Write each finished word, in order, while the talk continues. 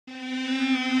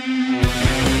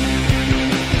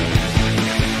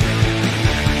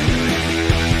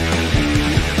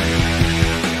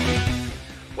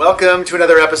Welcome to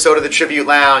another episode of the Tribute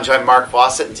Lounge. I'm Mark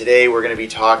Fawcett, and today we're going to be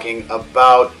talking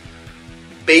about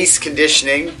base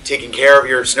conditioning, taking care of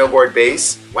your snowboard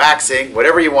base, waxing,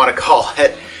 whatever you want to call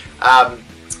it.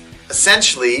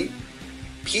 Essentially,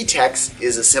 P-Tex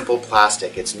is a simple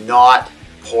plastic. It's not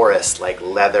porous like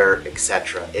leather,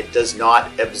 etc. It does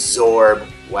not absorb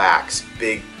wax.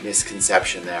 Big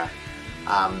misconception there.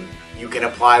 You can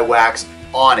apply wax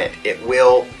on it. It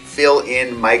will fill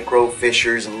in micro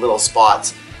fissures and little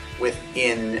spots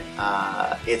within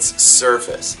its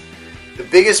surface. The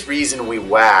biggest reason we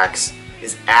wax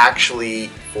is actually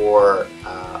for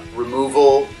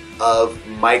removal of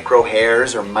micro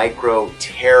hairs or micro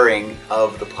tearing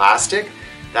of the plastic.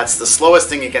 That's the slowest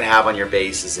thing you can have on your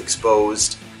base, is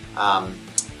exposed,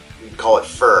 we call it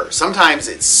fur. Sometimes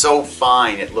it's so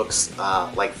fine it looks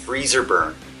like freezer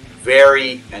burn,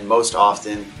 very and most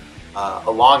often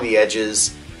along the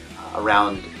edges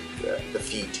around the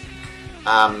feet.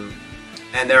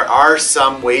 And there are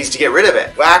some ways to get rid of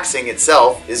it. Waxing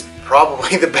itself is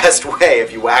probably the best way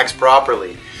if you wax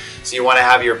properly. So you want to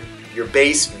have your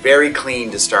base very clean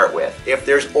to start with. If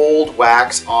there's old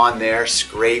wax on there,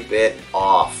 scrape it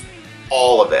off,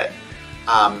 all of it.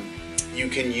 You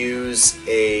can use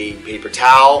a paper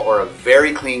towel or a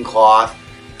very clean cloth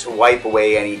to wipe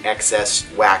away any excess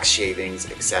wax shavings,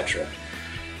 etc.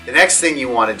 The next thing you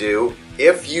want to do,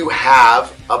 if you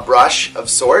have a brush of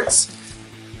sorts,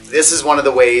 this is one of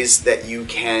the ways that you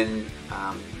can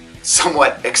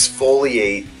somewhat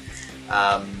exfoliate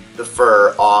the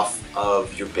fur off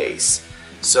of your base.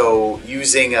 So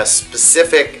using a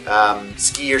specific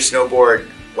ski or snowboard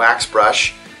wax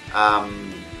brush,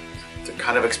 they're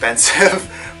kind of expensive,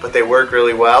 but they work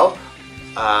really well.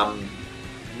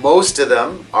 Most of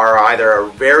them are either a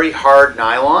very hard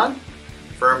nylon,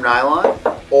 firm nylon,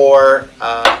 or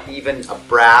even a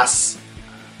brass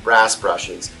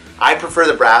brushes. I prefer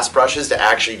the brass brushes to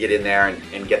actually get in there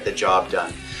and get the job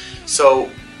done. So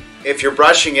if you're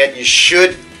brushing it, you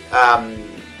should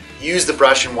use the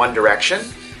brush in one direction,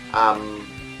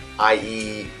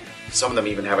 i.e. some of them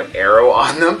even have an arrow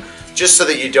on them, just so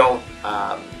that you don't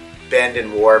bend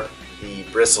and warp the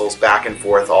bristles back and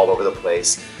forth all over the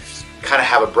place. Kind of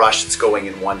have a brush that's going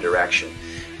in one direction.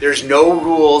 There's no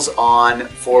rules on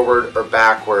forward or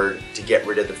backward to get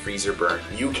rid of the freezer burn.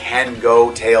 You can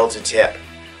go tail to tip.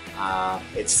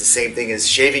 It's the same thing as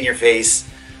shaving your face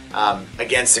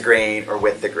against the grain or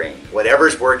with the grain.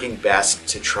 Whatever's working best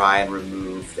to try and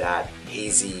remove that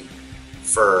hazy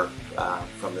fur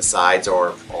from the sides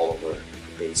or all over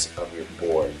the base of your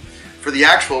board. For the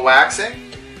actual waxing,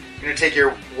 you're going to take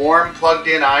your warm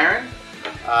plugged-in iron.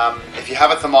 If you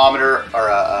have a thermometer or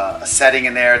a setting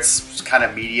in there, it's kind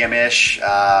of medium-ish.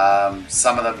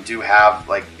 Some of them do have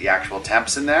like the actual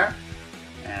temps in there,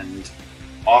 and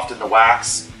often the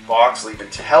wax box will even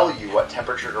tell you what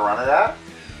temperature to run it at.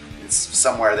 It's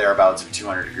somewhere thereabouts of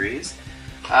 200 degrees.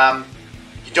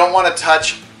 You don't want to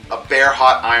touch a bare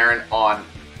hot iron on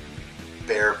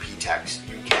bare P-Tex.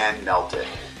 You can melt it.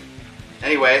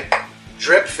 Anyway,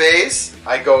 drip phase,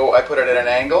 I put it at an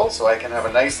angle so I can have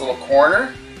a nice little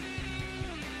corner.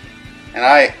 And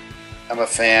I am a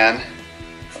fan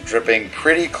of dripping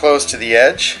pretty close to the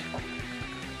edge,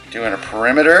 doing a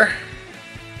perimeter.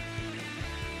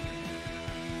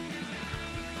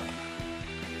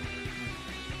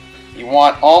 You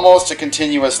want almost a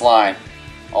continuous line,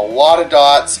 a lot of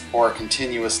dots or a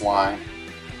continuous line.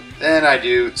 Then I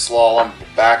do slalom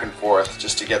back and forth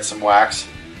just to get some wax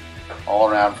all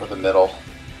around for the middle.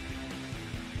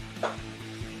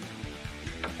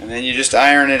 And then you just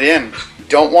iron it in. You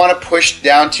don't want to push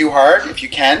down too hard. If you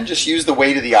can, just use the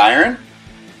weight of the iron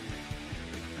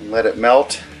and let it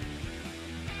melt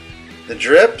the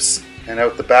drips, and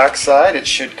out the back side it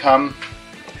should come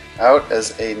out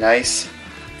as a nice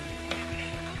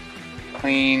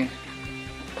clean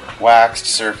waxed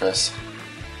surface.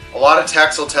 A lot of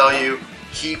techs will tell you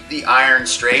keep the iron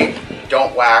straight,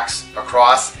 don't wax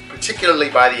across,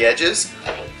 particularly by the edges,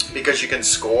 because you can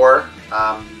score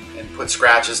and put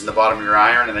scratches in the bottom of your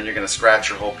iron, and then you're going to scratch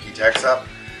your whole P-Tex up.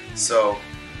 So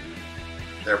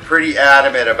they're pretty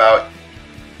adamant about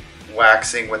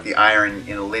waxing with the iron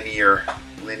in a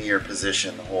linear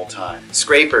position the whole time.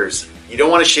 Scrapers. You don't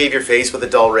want to shave your face with a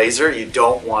dull razor. You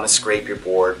don't want to scrape your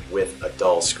board with a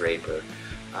dull scraper.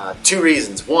 Two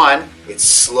reasons. One, it's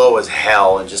slow as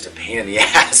hell and just a pain in the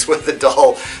ass with a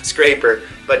dull scraper.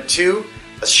 But two,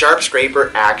 a sharp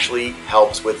scraper actually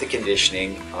helps with the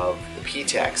conditioning of the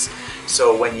P-Tex.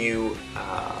 So when you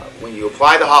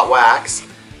apply the hot wax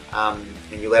and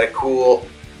you let it cool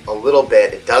a little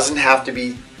bit, it doesn't have to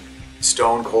be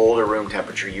stone cold or room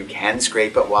temperature. You can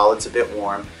scrape it while it's a bit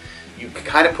warm. you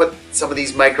kind of put some of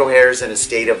these micro hairs in a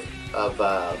state of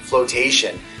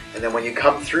flotation, and then when you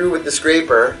come through with the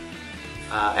scraper,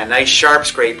 a nice sharp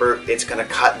scraper, it's going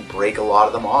to cut and break a lot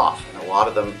of them off, and a lot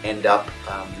of them end up,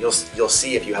 you'll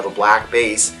see if you have a black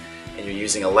base and you're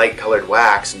using a light colored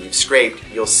wax and you've scraped,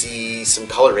 you'll see some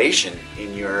coloration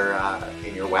in your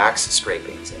wax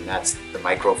scrapings, and that's the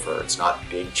micro fur. It's not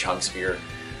big chunks of your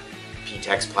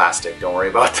P-Tex plastic, don't worry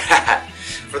about that.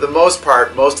 For the most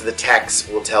part, most of the techs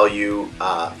will tell you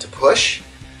to push,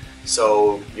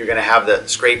 so you're going to have the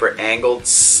scraper angled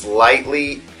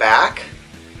slightly back,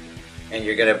 and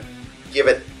you're going to give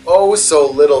it oh so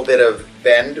little bit of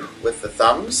bend with the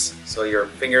thumbs. So your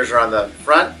fingers are on the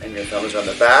front and your thumbs are on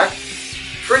the back.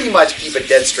 Pretty much keep it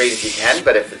dead straight if you can,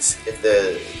 but if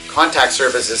the contact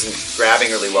surface isn't grabbing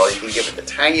really well, you can give it the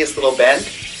tiniest little bend,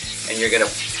 and you're going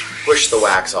to push the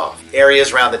wax off.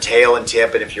 Areas around the tail and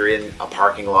tip, and if you're in a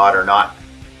parking lot or not,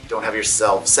 don't have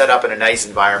yourself set up in a nice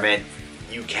environment,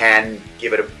 you can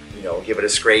give it a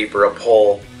scrape or a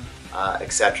pull,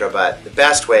 etc. But the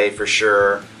best way for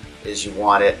sure is you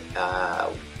want it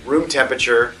room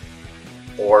temperature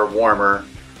or warmer,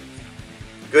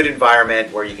 good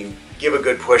environment where you can give a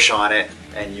good push on it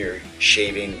and you're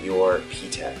shaving your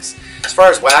P-Tex. As far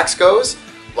as wax goes,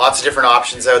 lots of different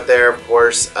options out there, of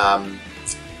course.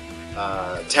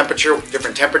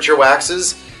 Different temperature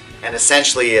waxes, and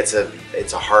essentially it's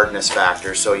a hardness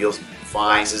factor. So you'll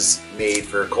find this is made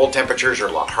for cold temperatures are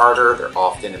a lot harder. They're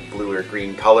often in blue or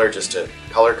green color just to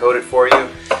color code it for you.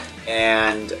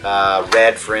 And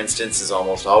red, for instance, is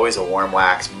almost always a warm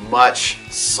wax, much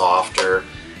softer,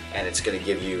 and it's going to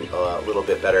give you a little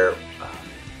bit better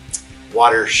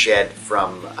water shed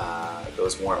from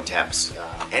those warm temps.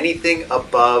 Anything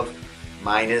above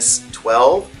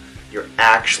 -12, you're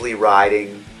actually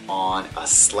riding on a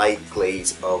slight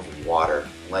glaze of water,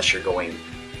 unless you're going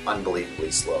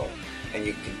unbelievably slow. And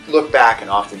you can look back and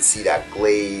often see that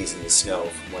glaze in the snow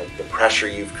from like the pressure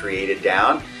you've created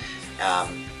down,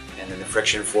 and then the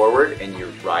friction forward, and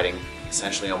you're riding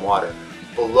essentially on water.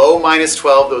 Below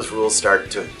 -12, those rules start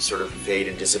to sort of fade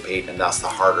and dissipate, and thus the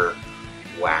harder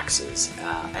waxes.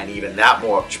 And even that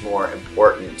much more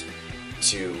important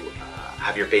to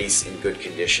have your base in good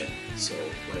condition. So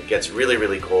when it gets really,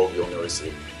 really cold, you'll notice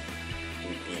it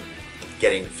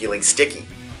feeling sticky.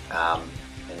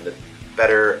 And the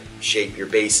better shape your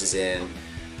base is in,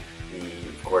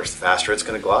 of course, the faster it's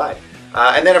going to glide.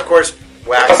 And then, of course,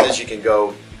 waxes, you can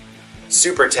go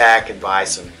super tack and buy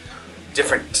some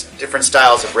different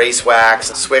styles of race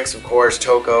wax. Swix, of course,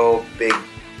 Toco,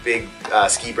 big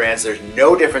ski brands. There's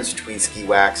no difference between ski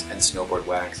wax and snowboard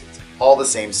wax. It's all the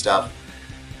same stuff.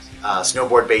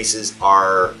 Snowboard bases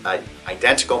are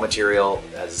identical material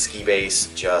as a ski base,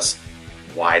 just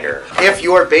wider. If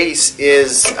your base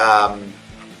is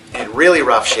in really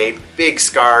rough shape, big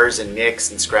scars and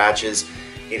nicks and scratches,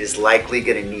 it is likely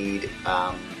going to need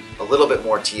a little bit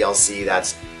more TLC.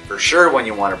 That's for sure when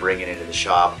you want to bring it into the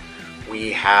shop.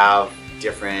 We have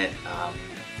different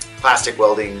plastic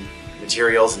welding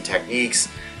materials and techniques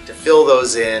to fill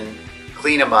those in,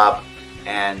 clean them up,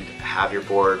 and have your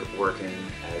board working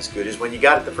as good as when you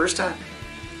got it the first time.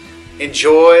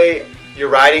 Enjoy your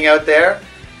riding out there.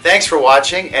 Thanks for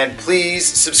watching, and please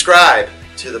subscribe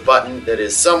to the button that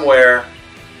is somewhere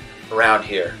around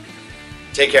here.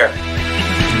 Take care.